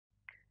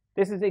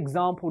This is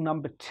example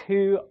number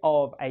 2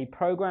 of a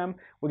program.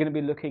 We're going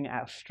to be looking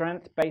at a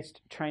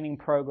strength-based training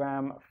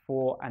program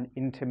for an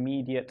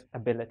intermediate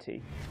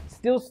ability.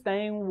 Still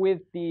staying with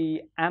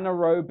the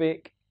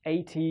anaerobic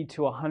 80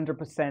 to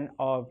 100%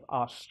 of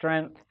our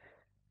strength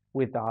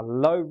with our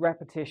low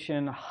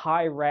repetition,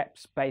 high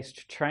reps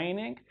based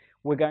training.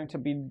 We're going to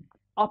be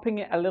upping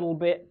it a little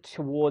bit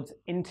towards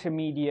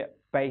intermediate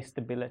based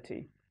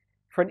ability.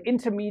 For an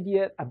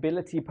intermediate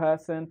ability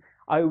person,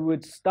 I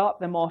would start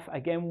them off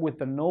again with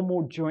the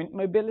normal joint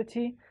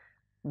mobility.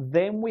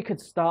 Then we could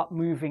start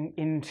moving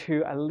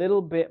into a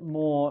little bit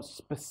more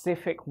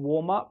specific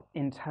warm-up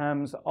in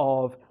terms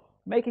of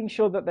making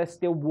sure that they're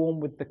still warm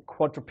with the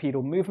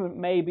quadrupedal movement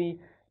maybe,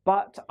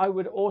 but I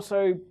would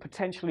also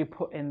potentially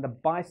put in the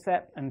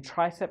bicep and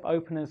tricep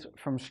openers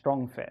from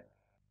StrongFit.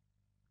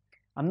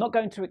 I'm not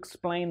going to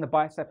explain the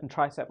bicep and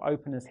tricep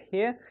openers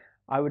here.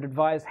 I would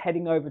advise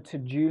heading over to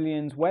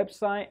Julian's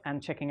website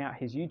and checking out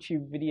his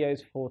YouTube videos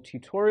for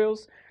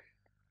tutorials.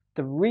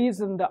 The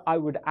reason that I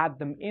would add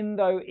them in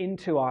though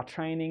into our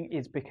training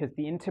is because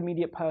the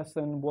intermediate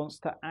person wants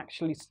to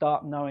actually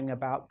start knowing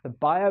about the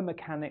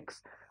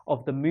biomechanics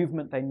of the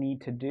movement they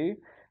need to do.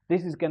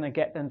 This is going to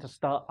get them to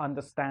start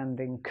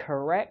understanding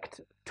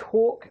correct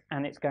torque,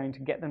 and it's going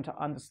to get them to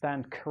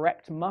understand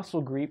correct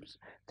muscle groups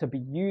to be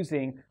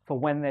using for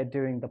when they're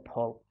doing the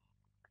pull.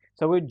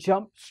 So we'll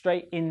jump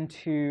straight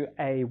into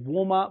a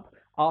warm-up.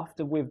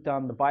 After we've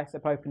done the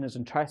bicep openers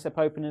and tricep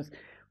openers,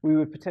 we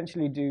would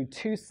potentially do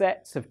 2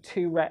 sets of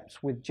 2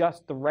 reps with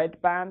just the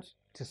red band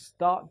to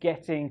start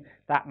getting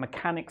that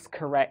mechanics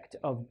correct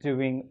of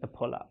doing the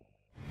pull-up.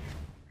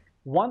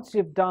 Once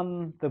you've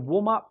done the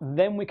warm-up,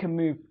 then we can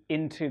move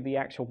into the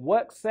actual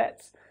work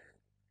sets.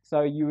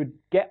 So you would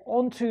get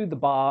onto the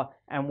bar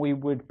and we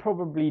would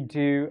probably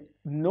do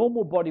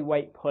normal body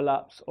weight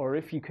pull-ups, or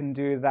if you can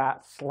do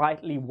that,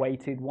 slightly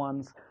weighted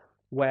ones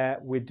where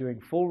we're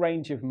doing full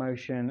range of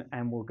motion,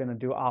 and we're going to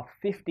do our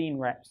 15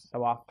 reps.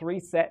 So our 3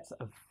 sets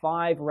of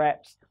 5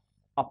 reps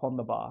up on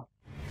the bar.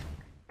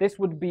 This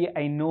would be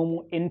a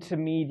normal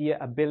intermediate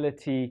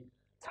ability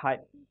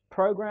type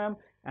program,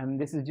 and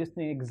this is just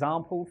an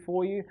example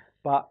for you,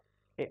 but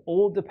it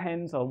all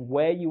depends on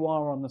where you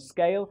are on the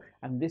scale,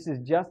 and this is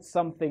just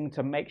something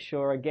to make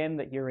sure again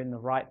that you're in the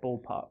right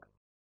ballpark.